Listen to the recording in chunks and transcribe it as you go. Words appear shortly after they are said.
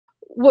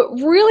what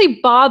really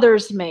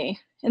bothers me,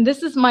 and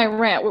this is my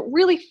rant, what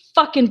really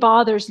fucking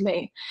bothers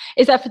me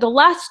is that for the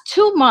last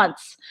 2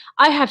 months,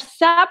 I have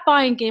sat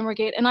by in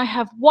Gamergate and I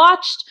have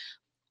watched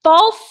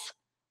false,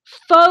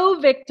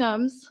 faux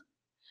victims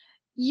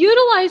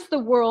utilize the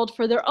world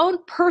for their own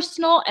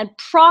personal and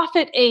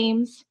profit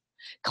aims,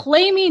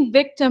 claiming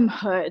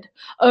victimhood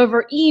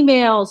over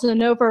emails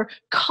and over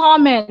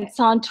comments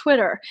on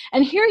Twitter.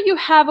 And here you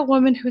have a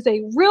woman who's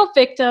a real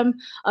victim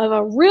of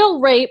a real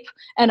rape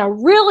and a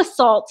real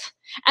assault.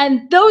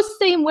 And those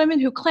same women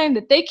who claim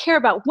that they care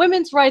about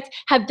women's rights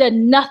have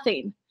done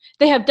nothing.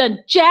 They have done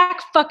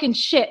jack fucking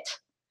shit.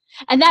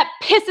 And that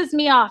pisses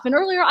me off. And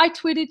earlier I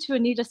tweeted to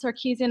Anita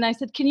Sarkeesian and I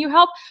said, can you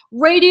help?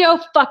 Radio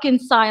fucking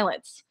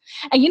silence.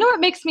 And you know what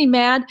makes me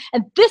mad?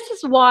 And this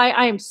is why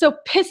I am so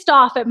pissed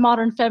off at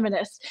modern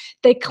feminists.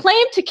 They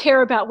claim to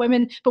care about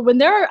women, but when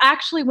there are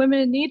actually women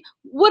in need,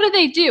 what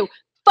do?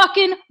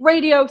 Fucking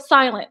radio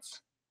silence.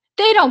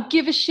 They don't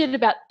give a shit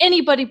about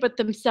anybody but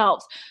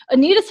themselves.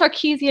 Anita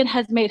Sarkeesian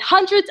has made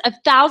hundreds of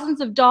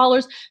thousands of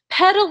dollars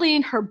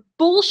peddling her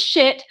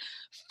bullshit,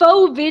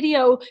 faux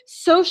video,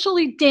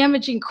 socially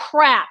damaging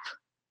crap.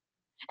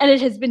 And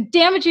it has been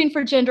damaging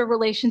for gender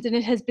relations, and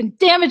it has been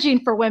damaging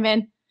for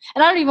women.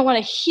 And I don't even want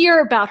to hear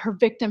about her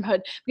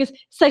victimhood, because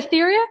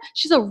Cytherea,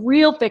 she's a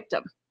real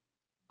victim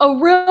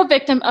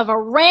of a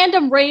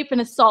random rape and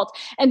assault.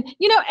 And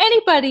you know,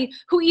 anybody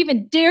who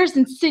even dares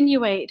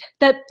insinuate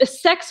that a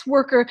sex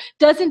worker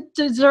doesn't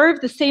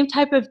deserve the same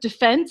type of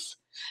defense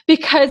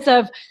because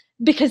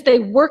they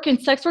work in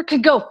sex work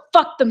can go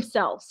fuck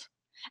themselves.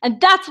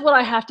 And that's what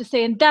I have to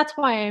say, and that's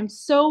why I am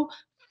so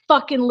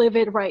fucking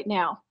livid right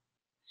now.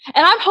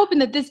 And I'm hoping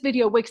that this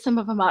video wakes some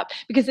of them up,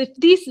 because if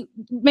these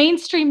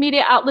mainstream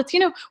media outlets, you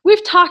know,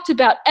 we've talked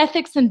about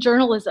ethics and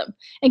journalism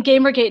and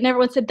Gamergate, and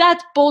everyone said,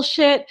 that's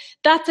bullshit,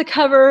 that's a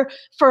cover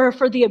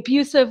for the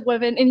abuse of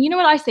women. And you know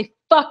what I say?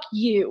 Fuck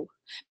you.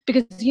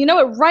 Because you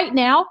know what, right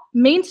now,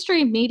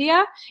 mainstream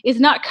media is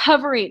not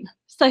covering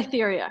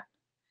Cytherea.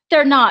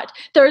 They're not.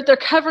 They're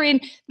covering,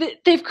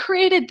 they've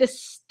created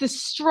this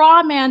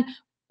straw man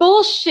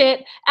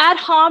bullshit ad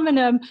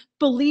hominem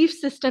belief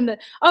system that,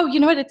 oh, you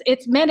know what,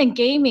 it's men in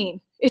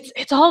gaming.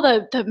 It's all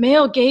the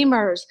male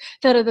gamers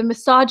that are the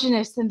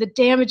misogynists and the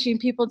damaging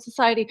people in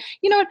society.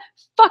 You know what?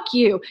 Fuck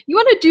you. You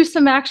want to do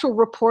some actual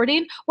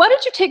reporting? Why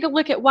don't you take a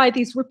look at why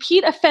these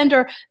repeat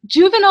offender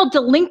juvenile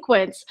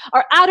delinquents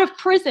are out of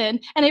prison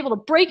and able to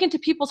break into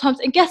people's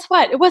homes? And guess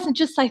what? It wasn't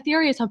just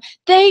Cytherea's home.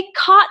 They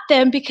caught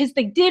them because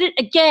they did it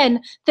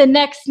again the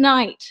next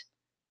night.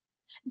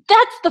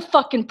 That's the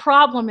fucking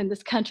problem in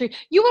this country.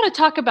 You want to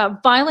talk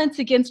about violence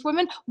against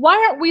women? Why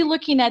aren't we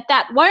looking at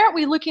that? Why aren't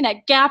we looking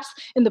at gaps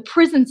in the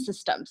prison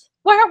systems?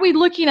 Why aren't we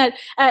looking at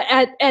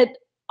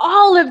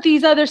all of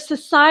these other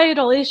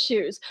societal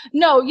issues?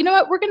 No, you know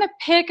what? We're going to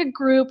pick a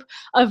group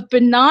of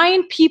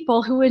benign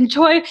people who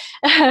enjoy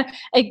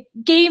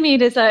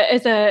gaming as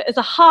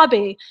a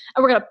hobby,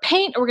 and we're going to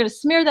paint, and we're going to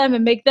smear them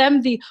and make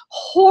them the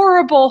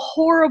horrible,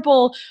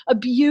 horrible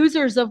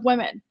abusers of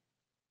women.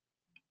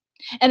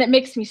 And it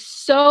makes me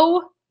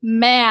so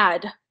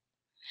mad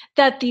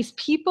that these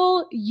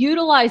people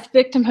utilize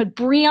victimhood.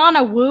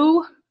 Brianna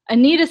Wu,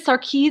 Anita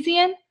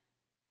Sarkeesian,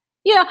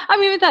 you know, I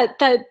mean,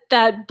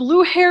 that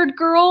blue-haired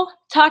girl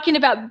talking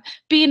about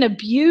being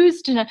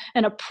abused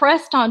and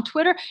oppressed on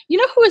Twitter. You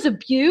know who is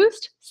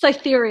abused?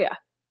 Cytherea.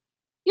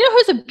 You know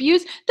who's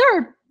abused? There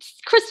are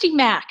Christy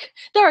Mack.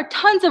 There are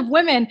tons of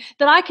women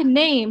that I can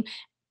name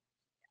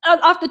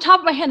off the top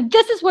of my head.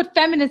 This is what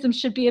feminism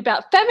should be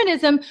about.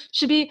 Feminism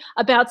should be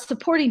about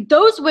supporting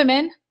those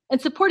women and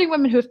supporting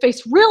women who have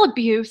faced real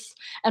abuse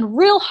and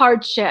real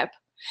hardship.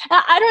 And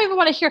I don't even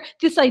want to hear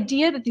this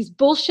idea that these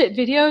bullshit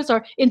videos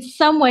are in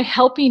some way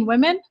helping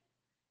women.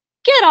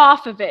 Get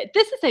off of it.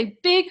 This is a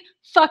big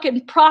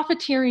fucking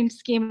profiteering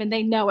scheme, and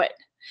they know it.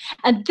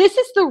 And this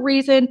is the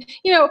reason,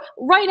 you know,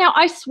 right now,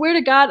 I swear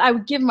to God, I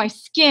would give my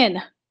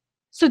skin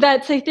so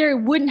that Cytherea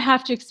wouldn't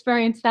have to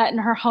experience that in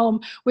her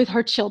home with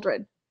her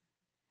children.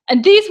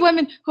 And these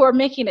women who are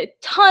making a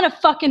ton of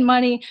fucking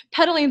money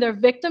peddling their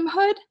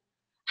victimhood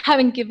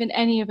haven't given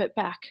any of it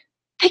back.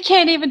 They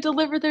can't even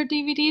deliver their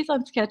DVDs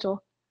on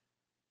schedule.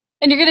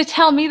 And you're going to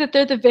tell me that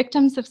they're the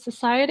victims of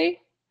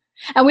society?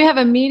 And we have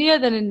a media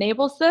that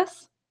enables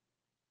this?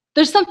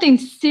 There's something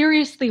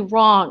seriously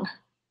wrong.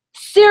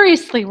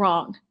 Seriously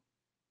wrong.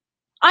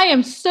 I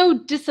am so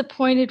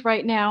disappointed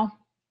right now.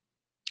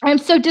 I am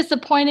so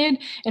disappointed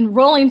in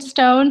Rolling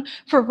Stone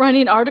for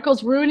running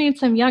articles ruining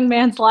some young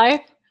man's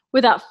life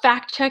without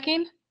fact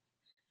checking.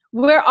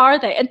 Where are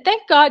they? And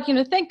thank God, you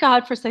know, thank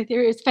God for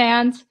Cytherea's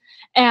fans,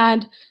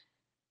 and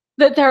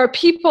that there are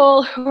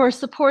people who are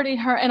supporting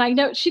her. And I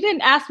know she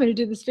didn't ask me to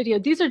do this video.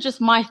 These are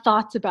just my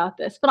thoughts about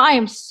this. But I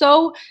am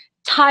so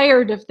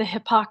tired of the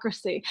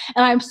hypocrisy.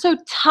 And I'm so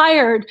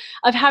tired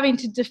of having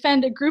to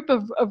defend a group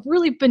of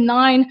really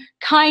benign,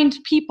 kind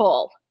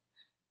people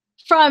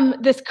from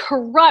this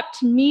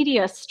corrupt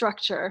media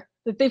structure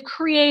that they've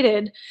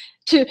created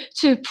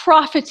to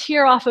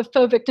profiteer off of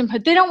faux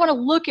victimhood. They don't want to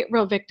look at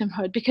real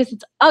victimhood because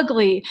it's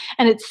ugly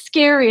and it's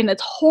scary and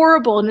it's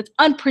horrible and it's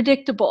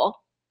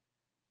unpredictable.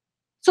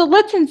 So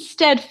let's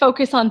instead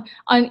focus on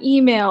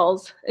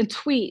emails and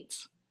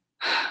tweets.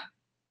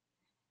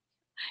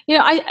 You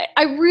know,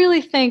 I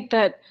really think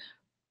that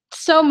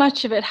so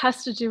much of it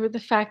has to do with the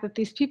fact that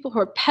these people who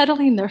are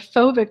peddling their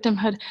faux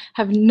victimhood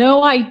have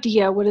no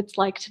idea what it's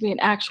like to be in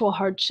actual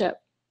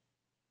hardship.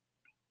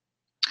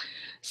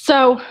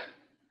 So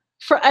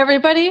for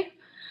everybody,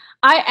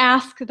 I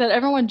ask that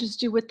everyone just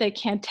do what they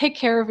can, take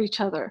care of each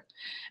other,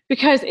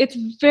 because it's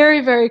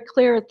very, very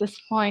clear at this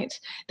point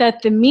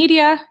that the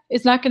media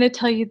is not going to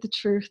tell you the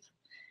truth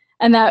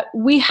and that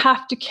we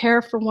have to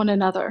care for one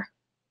another.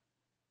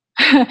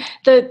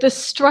 The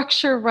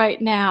structure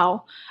right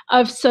now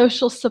of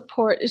social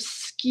support is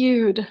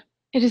skewed.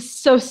 It is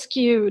so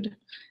skewed.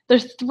 They're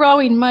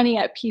throwing money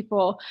at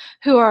people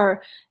who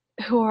are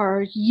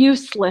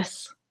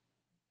useless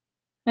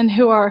and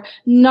who are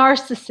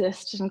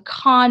narcissists and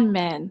con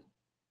men,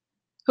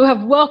 who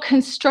have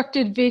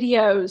well-constructed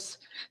videos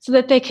so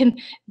that they can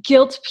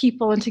guilt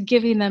people into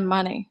giving them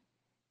money.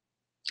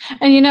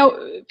 And you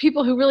know,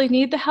 people who really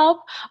need the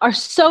help are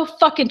so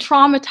fucking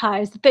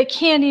traumatized that they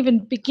can't even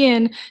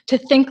begin to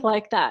think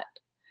like that.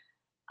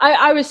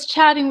 I was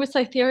chatting with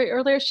Cytherea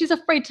earlier. She's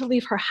afraid to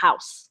leave her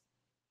house.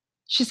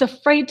 She's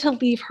afraid to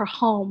leave her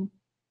home.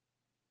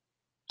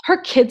 Her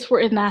kids were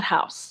in that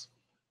house.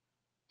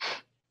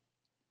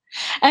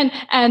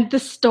 And the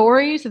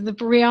stories of the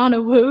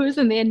Brianna Woos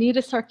and the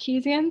Anita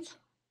Sarkeesians,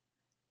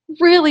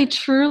 really,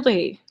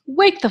 truly,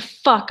 wake the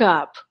fuck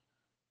up.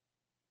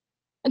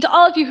 And to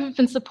all of you who've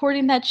been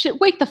supporting that shit,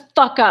 wake the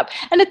fuck up.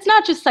 And it's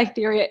not just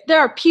Cytherea. There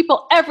are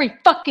people every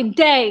fucking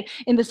day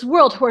in this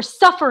world who are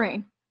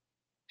suffering.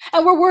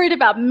 And we're worried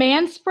about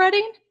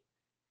manspreading.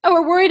 And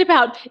we're worried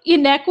about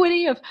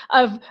inequity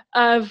of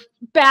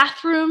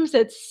bathrooms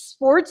at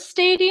sports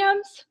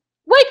stadiums.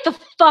 Wake the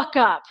fuck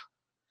up.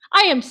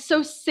 I am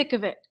so sick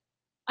of it.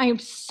 I am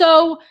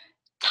so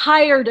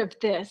tired of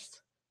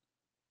this.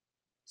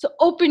 So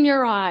open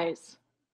your eyes.